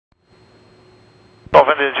Golf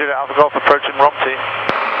India Juliet Alpha Golf approaching ROMTI.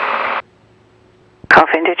 Golf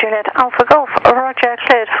India Juliet Alpha Golf, roger,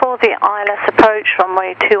 cleared for the ILS approach,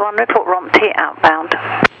 runway 21, report ROMTI outbound.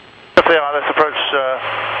 For the ILS approach,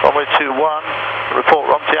 runway 21, report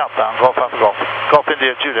ROMTI outbound, Golf Alpha Golf. Golf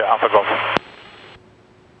India Juliet Alpha Golf.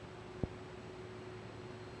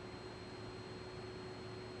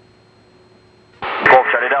 Golf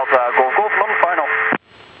Charlie Delta, Golf Golf, long final.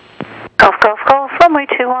 Golf Golf Golf, runway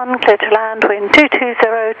 21, clear to land, wind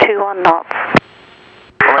 22021 knots.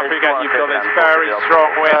 Don't forget you've got this very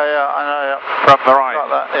strong wind. Yeah, I know, yeah. From the right. Got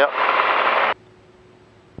that, yep.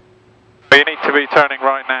 But you need to be turning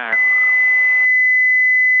right now.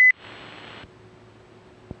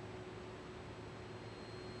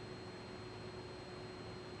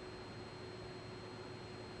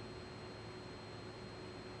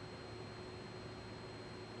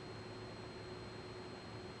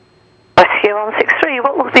 Rescue 163,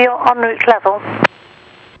 what will be your en route level?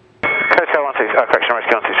 Hotel 16, correction,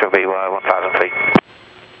 Rescue 163 will be 1,000 feet.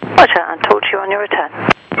 Roger, and talk to you on your return.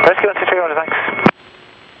 Rescue 163, order, thanks.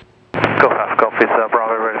 Golf Alpha Golf is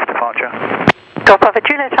Bravo, ready for departure. Golf Bravo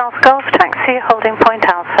Juliet Alpha Golf, taxi holding point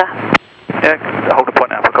Alpha. Yeah, hold the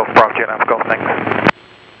point Alpha Golf, Bravo Juliet Alpha Golf, thanks.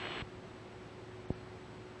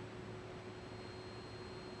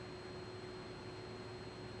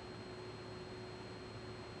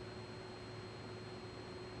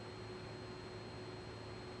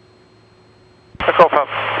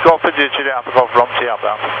 Golf India Juliet Alpha Golf ROMTI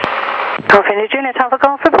outbound. Golf India Juliet Alpha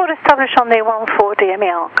Golf, report established on the 14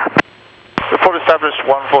 DME arc. Report established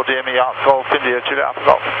 14 DME arc, Golf India Juliet Alpha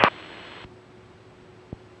Golf.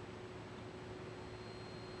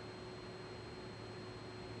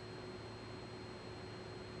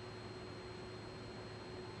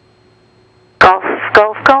 Golf,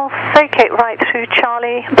 Golf, Golf, vacate right through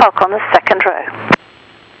Charlie, park on the second row.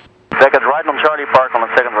 Second right on Charlie, park on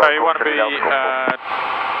the second row. You want to be,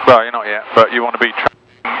 well, you're not yet, but you want to be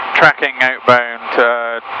tracking outbound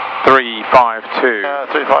 352.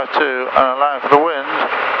 352, and allowing for the wind,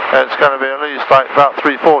 it's going to be at least like about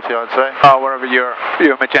 340, I'd say. Oh, wherever your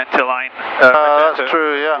magenta line. That's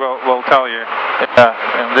true, yeah. We'll tell you.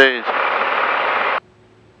 Yeah, indeed.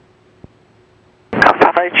 Golf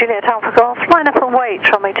Bravo Juliet Alpha Golf, line up and wait,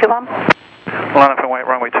 runway 21. Line up and wait,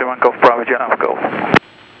 runway 21, Golf Bravo Juliet Alpha Golf.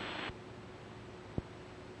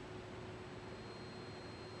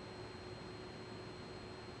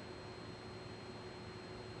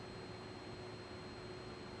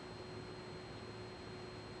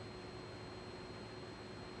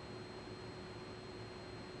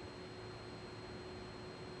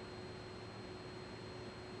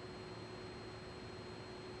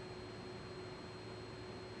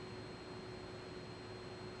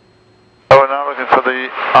 We're now looking for the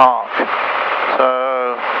arc.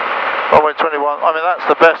 So, runway 21, I mean that's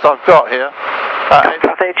the best I've got here.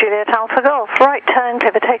 Bravo Juliet Alpha Golf, right turn,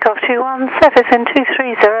 clear for takeoff 21, surface in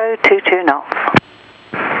 23022 knots.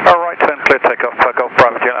 Right turn, clear takeoff, Golf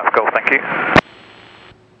Bravo Juliet Alpha Golf, thank you.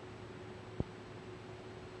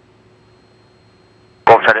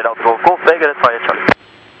 Golf Charlie Delta Golf Golf, very good, it's fire Charlie.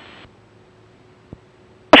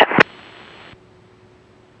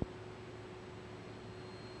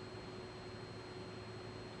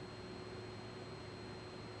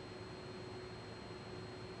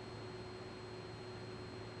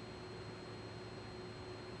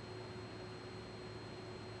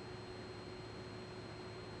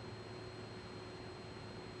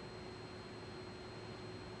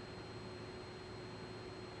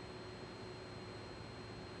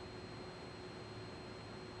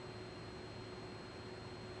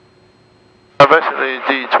 Basically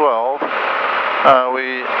D12,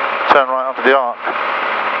 we turn right onto the arc.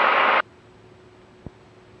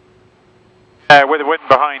 With the wind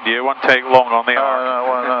behind you, it won't take long on the arc. No,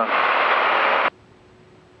 well, no.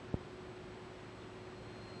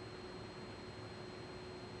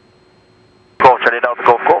 Golf Charlie Delta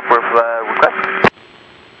Golf Golf, request.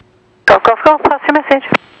 Golf, Golf, Golf, pass your message.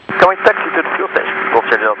 Can we taxi to the fuel station? Golf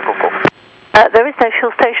Charlie Delta Golf Golf. There is no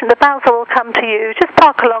fuel station, the Bowser will come to you, just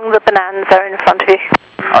park along the Bonanza in front of you.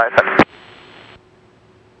 Alright, thanks.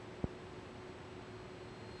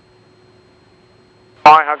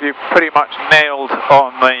 I have you pretty much nailed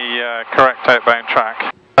on the correct outbound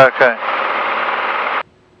track. Okay.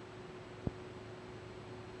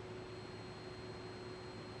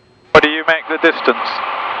 What do you make the distance?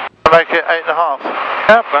 I make it 8.5.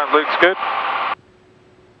 Yep, that looks good.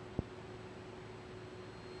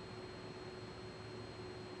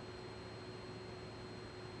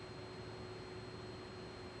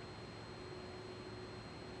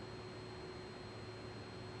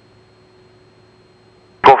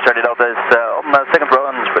 Golf Charlie Delta is on the second row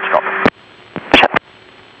and switching off.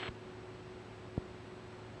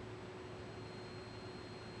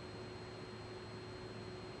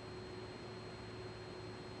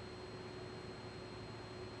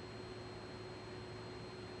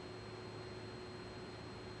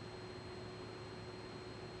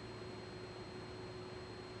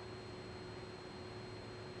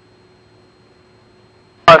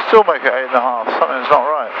 I still make it 8.5. Something's not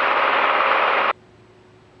right.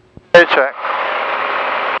 Hey, check.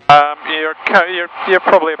 You're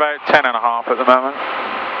probably about 10.5 at the moment.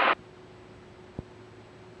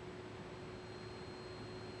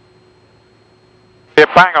 You're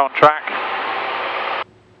bang on track.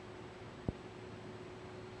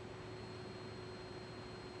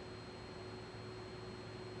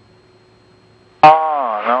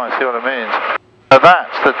 Ah, now I see what it means. So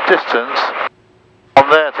that's the distance from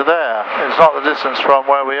there to there. It's not the distance from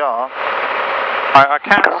where we are. I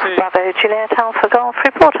can't see. Bravo, Juliet Alpha Golf.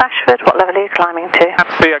 Report Ashford. What level are you climbing to? I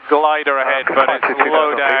can't see a glider ahead, but it's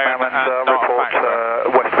low down and not a report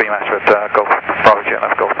factor. West Beam Ashford, Golf, Bravo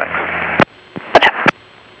Juliet Golf next.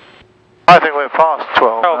 I think we're past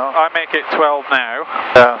 12 now. I make it 12 now.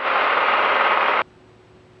 Yeah.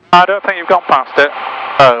 I don't think you've gone past it.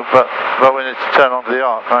 No, but we need to turn onto the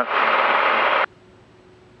arc, right?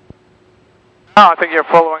 No, I think you're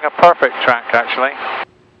following a perfect track, actually.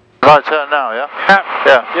 I turn now, yeah?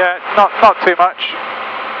 Yeah. Yeah, not too much.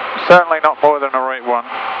 Certainly not more than a right one.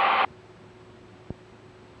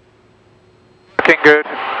 Looking good.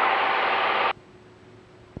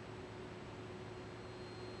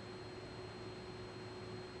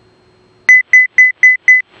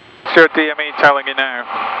 What's your DME telling you now?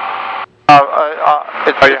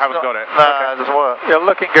 You haven't got it? No, okay. It doesn't work. You're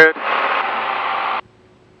looking good.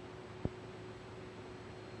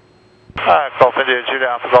 Golf India, Juliet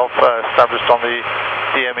Alpha Golf, established on the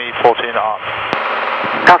DME 14 arc.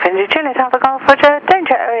 Golf India, Juliet Alpha Golf, Roger.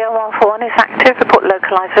 Danger area 141 is active. Report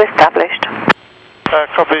localizer established.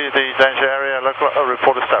 Copy the danger area,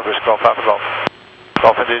 report established, Golf Alpha Golf.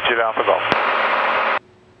 Golf India, Juliet Alpha Golf.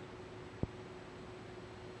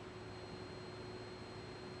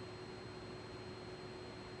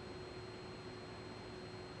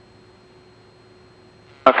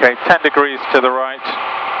 Okay, 10 degrees to the right.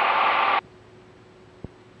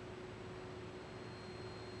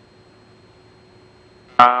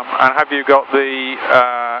 And have you got the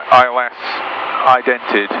ILS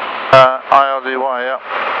idented? ILDY, yeah.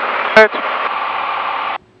 Good.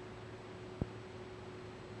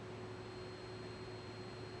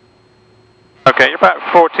 Okay, you're about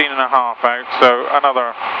 14.5 out, so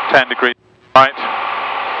another 10 degrees right.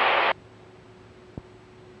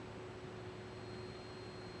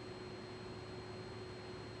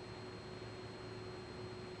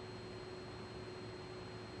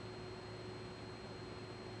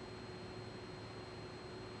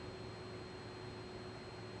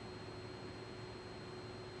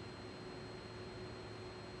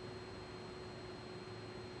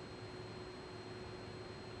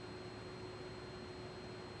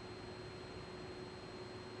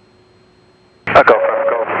 Golf,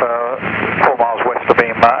 4 miles west of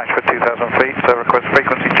beam, Ashford 2,000 feet, so request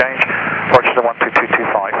frequency change, Rochester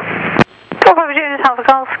 12225. Golf Bravo Juliet Alpha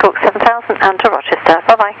Golf, Squawk 7000 and to Rochester.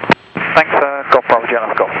 Bye-bye. Thanks, Golf Bravo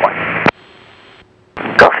Juliet Golf, bye.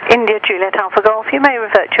 Golf India, Juliet Alpha Golf. You may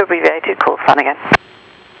revert to your abbreviated call sign again.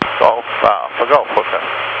 Golf Alpha Golf, okay.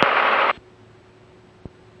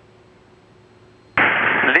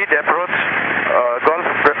 Lead approach, Golf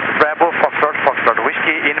Bravo Foxtrot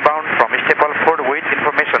Whiskey inbound from Stapleford with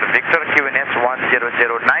information Victor QNS 1009.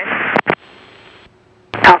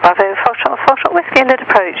 Golf Bravo Foxtrot Whiskey Lydd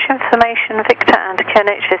approach. Information Victor and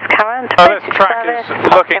QNH is current. This track is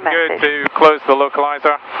looking good to close the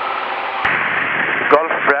localizer.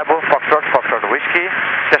 Golf Bravo Foxtrot Whiskey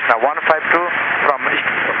Cessna 152 from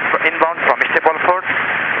inbound from Stapleford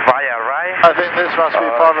via Rye. I think this must be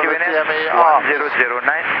part of the DME arc. 1009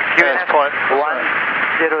 Yes, point.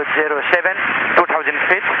 1007 2000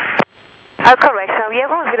 feet. Correct. So yeah,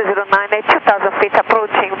 1009 at 2000 feet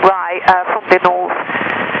approaching Rye from the north.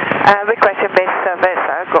 Requesting base service.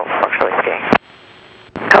 Golf Foxtrot Whiskey.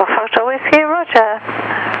 Golf Foxtrot Whiskey, Roger.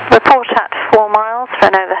 Report at 4 miles for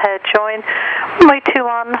an overhead join. Runway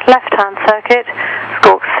 21, left-hand circuit.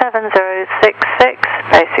 Squawk 7066,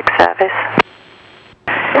 basic service.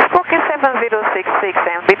 Squawk Whiskey 7066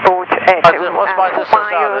 and report at What's my distance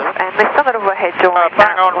miles now, and the standard overhead join.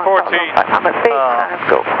 Bang on 14. 1,500 feet.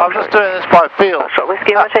 Go. I'm just doing this by feel.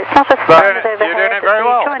 Whiskey, Roger, it's not a standard overhead. You're doing it very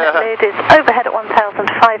well. The join at Lydd is overhead at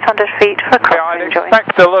 1,500 feet for a crossing I'd join.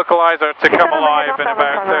 expect the localizer to come alive in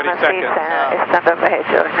about 30 seconds. It's standard overhead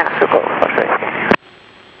join. Now, go.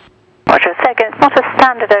 Roger, second, it's not a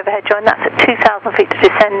standard overhead join, that's at 2,000 feet to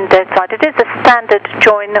descend dead side. It is a standard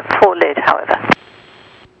join for Lydd, however.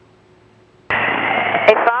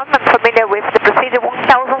 If I'm familiar with the procedure,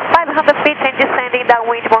 1,500 feet and descending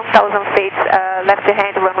downwind 1,000 feet, left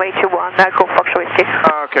hand runway 21, go Fox Whiskey.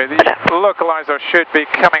 Okay, the localizer should be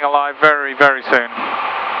coming alive very, very soon.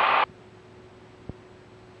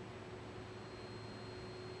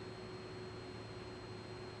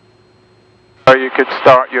 So you could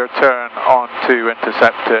start your turn on to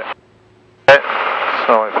intercept it.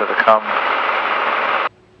 Sorry for the come.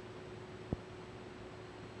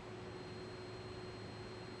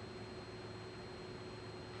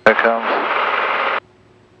 There it comes.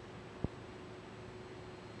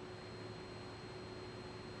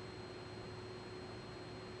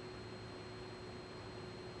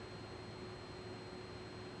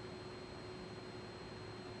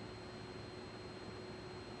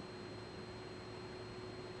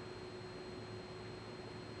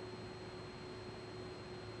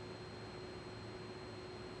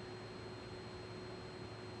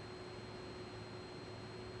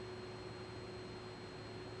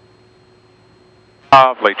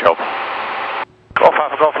 Lovely job. Golf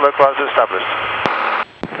Alpha Golf localizer established.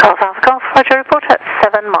 Golf Alpha Golf, Roger, report at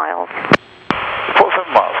 7 miles. Report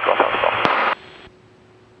 7 miles, Golf Alpha Golf.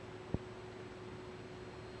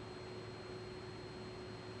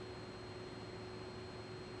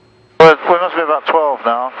 Well, we must be about 12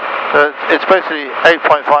 now. It's basically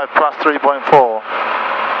 8.5 plus 3.4.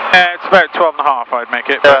 Yeah, it's about 12 and a half, I'd make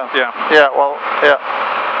it. Yeah. But yeah. Yeah, well, yeah.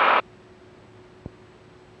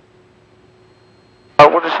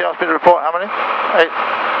 What did she ask me to report? How many? 8?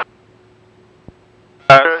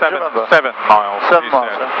 Do you remember? 7 miles. 7 you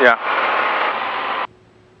miles, said.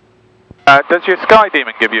 yeah. Does your Sky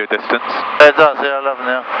Demon give you a distance? It does, yeah, 11,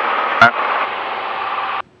 yeah. No.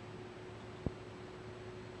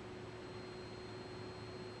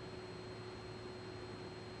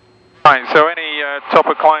 Right, so any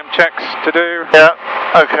topper climb checks to do? Yeah,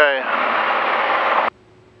 okay.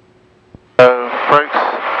 So, brakes,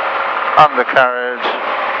 undercarriage,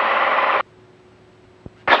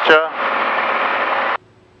 mixture,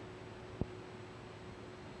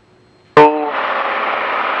 fuel,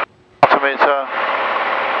 altimeter,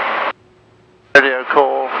 radio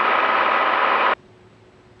call,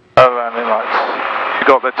 landing lights. You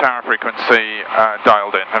got the tower frequency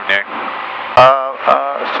dialed in, haven't you?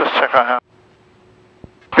 Let's just check I have.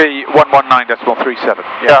 B119.37.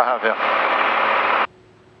 Yeah, I have, yeah.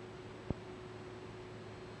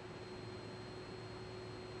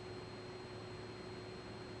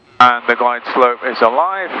 And the glide slope is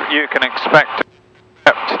alive. You can expect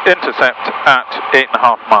intercept at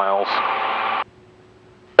 8.5 miles.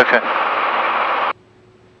 Okay.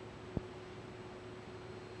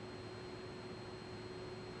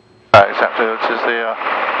 Exactly, which is the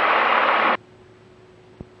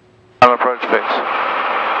approach fix.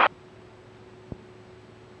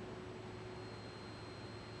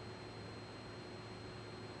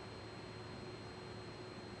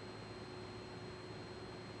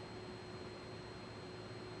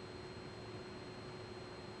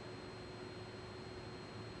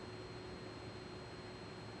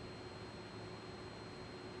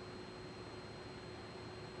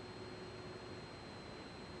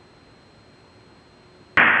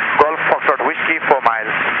 Golf Foxtrot Whiskey 4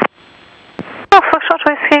 miles. Golf Foxtrot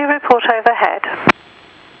Whiskey, report overhead.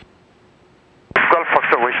 Golf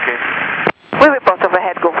Foxtrot Whiskey. We report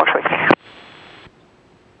overhead, go Fox Whiskey.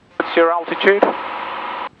 What's your altitude?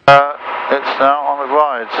 It's now on the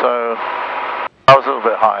glide, so I was a little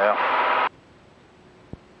bit higher.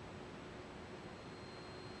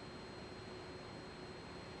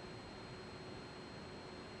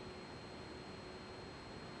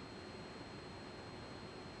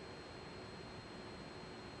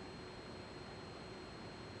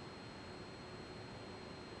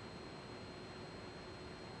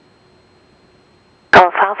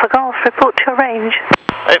 Golf Alpha Golf, report to your range.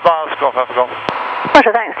 8 miles, Golf Alpha Golf.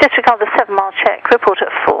 Roger, thanks. Disregard the 7 mile check, report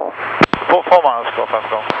at 4. Report 4 miles, Golf Alpha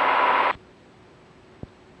Golf.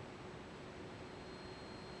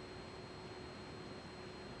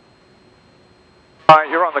 Right,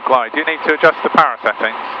 you're on the glide. Do you need to adjust the power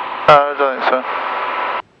settings? I don't think so.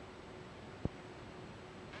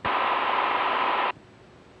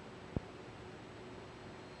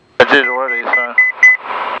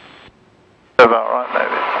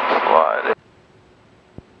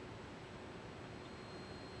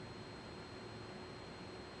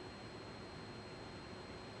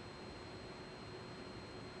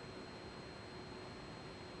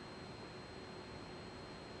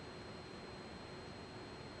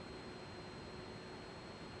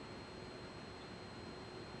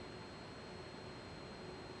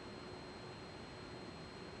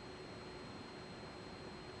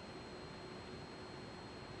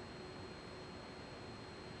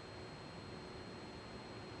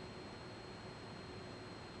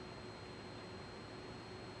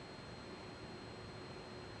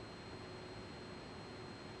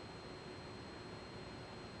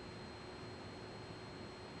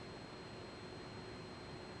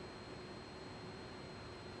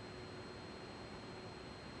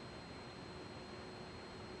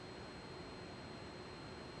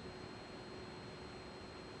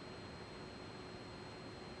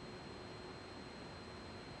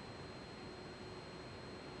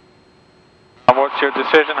 And what's your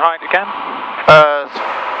decision height again?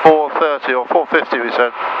 430 or 450 we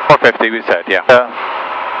said. 450 we said, yeah. Yeah.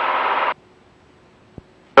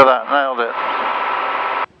 Look at that, nailed it.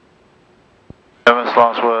 Famous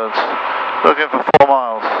last words. Looking for 4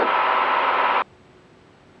 miles.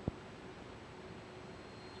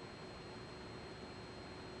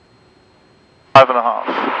 Five and a half.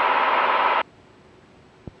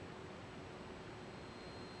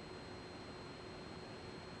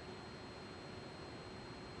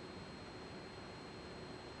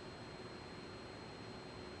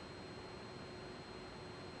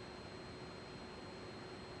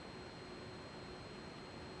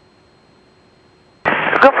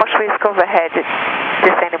 Golf Foxtrot Whiskey overhead,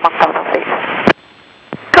 descending 1,000 feet.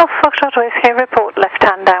 Golf Foxtrot Whiskey, report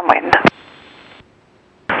left-hand downwind.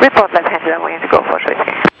 Report left-hand downwind, Golf Foxtrot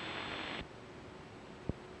Whiskey.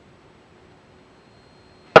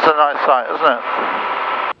 That's a nice sight, isn't it?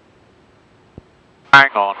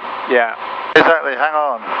 Hang on, yeah. Exactly, hang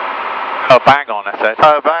on. Oh, bang on, I said.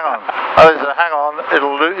 Oh, bang on. Oh, it's a hang on,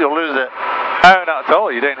 you'll lose it. No, not at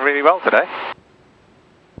all. You're doing really well today.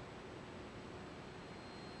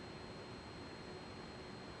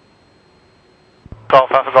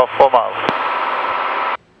 Golf Alpha Golf 4 miles.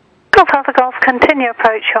 Golf Alpha Golf, continue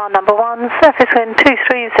approach, you are number 1, surface wind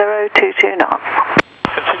 23022 knots.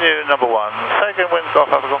 Continue number 1. Second wind Golf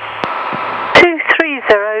Alpha Golf.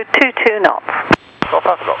 23022 knots. Golf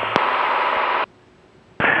Alpha Golf.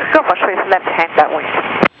 Golf Foxtrot is left-hand downwind.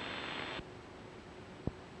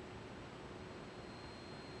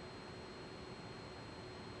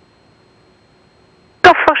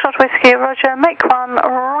 Golf Foxtrot Whiskey, roger, make 1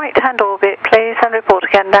 right-hand orbit please and report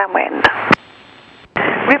again downwind.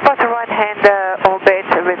 Report the right-hand orbit,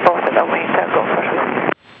 report the downwind, Golf Foxtrot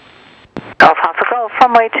Whiskey. Golf Alpha Golf,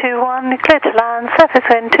 runway 21, clear to land, surface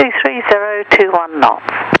wind 23021 knots.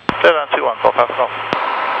 Clear land 21, Golf Alpha Golf.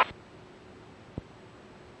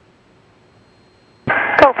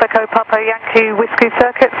 Golf Echo Papa Yankee Whiskey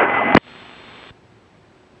circuit.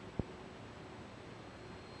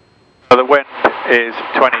 So the wind is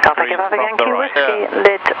 23 Golf Echo Papa from Yankee the right. Whiskey,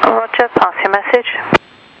 Lydd, roger, pass your message.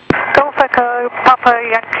 Golf Echo Papa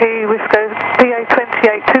Yankee Whiskey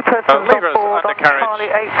BA28, 2 persons leave on us board on undercarriage,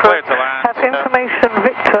 Charlie clear apron. to land. Have information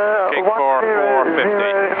Victor King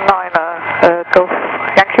 1009 Golf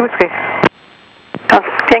Yankee Whiskey. Golf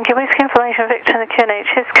Yankee Whiskey, information Victor and the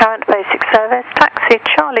QNH is current basic service. Taxi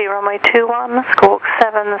Charlie, runway 21, squawk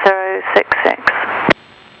 7066.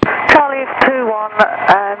 Charlie 21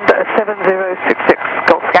 and 7066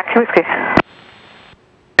 Golf Yankee Whiskey.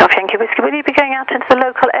 Golf Yankee Whiskey, will you be going out into the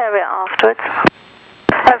local area afterwards?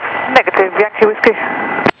 That's negative Yankee Whiskey.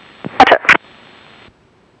 Roger.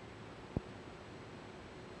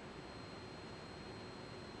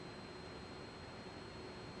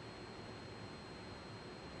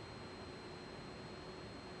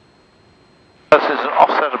 This is an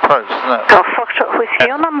offset approach, isn't it? Golf Foxtrot Whiskey,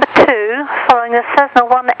 you're number 2, following the Cessna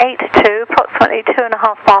 182, approximately 2.5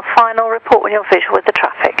 mile final. Report when you're visual with the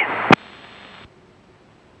traffic.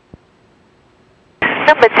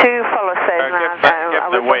 Number 2 follow Cessna. give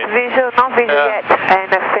the wind. Visual, not visual yet,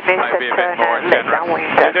 and finish Might the be a bit turn more and let generous. downwind.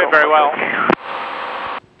 You're doing very well.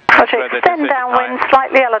 Roger, Further extend decision downwind time.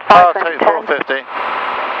 slightly, I'll I'll advise when take to turn. 450.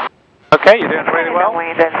 Okay, you're doing really well.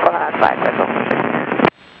 Downwind and follow advice.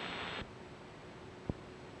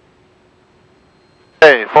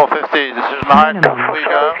 Hey, 450, decision height. Golf We Foxtrot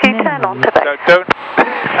go. Whiskey, turn on to base. No, don't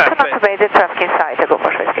Turn on to base, the traffic inside, Golf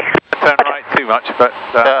Foxtrot Whiskey. turn right too much, but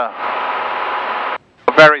Yeah.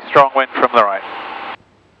 a very strong wind from the right.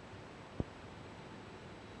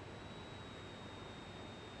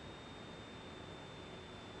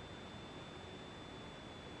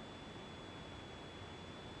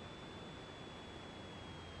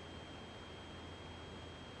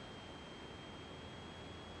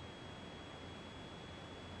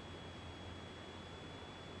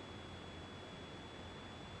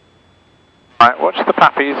 Right, watch the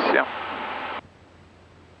pappies. Yeah.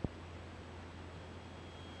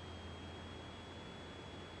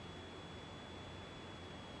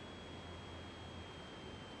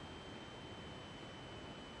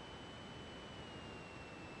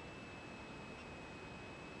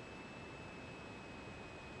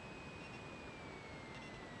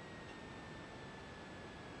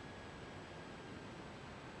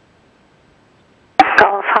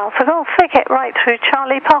 Golf Alpha Golf, get right through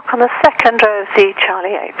Charlie, park on the second row of the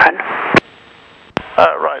Charlie apron.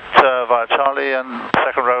 Right, via Charlie and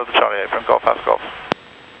second row of the Charlie apron, Golf Alpha Golf.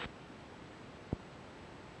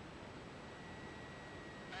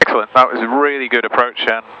 Excellent, that was a really good approach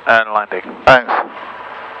and landing. Thanks.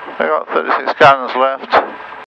 We've got 36 gallons left.